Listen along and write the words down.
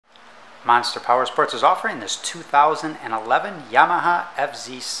Monster Powersports is offering this 2011 Yamaha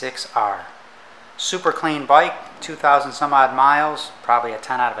FZ6R. Super clean bike, 2,000 some odd miles, probably a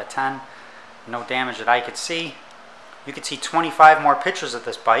 10 out of a 10. No damage that I could see. You could see 25 more pictures of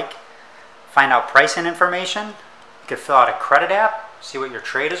this bike. Find out pricing information. You could fill out a credit app, see what your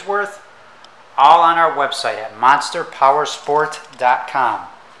trade is worth. All on our website at monsterpowersport.com.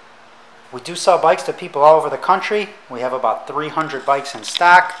 We do sell bikes to people all over the country. We have about 300 bikes in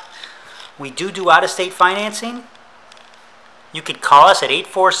stock. We do out-of-state financing. You could call us at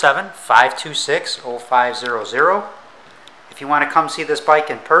 847-526-0500. If you want to come see this bike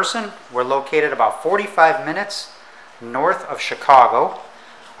in person, we're located about 45 minutes north of Chicago.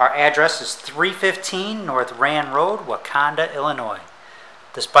 Our address is 315 North Rand Road, Wauconda, Illinois.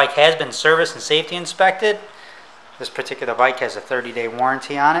 This bike has been serviced and safety inspected. This particular bike has a 30-day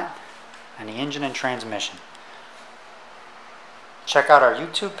warranty on it, and the engine and transmission. Check out our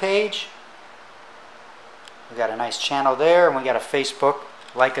YouTube page. We got a nice channel there, and we got a Facebook.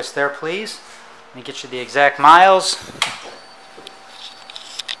 Like us there, please. Let me get you the exact miles.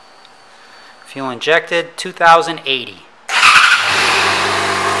 Fuel injected, 2,080.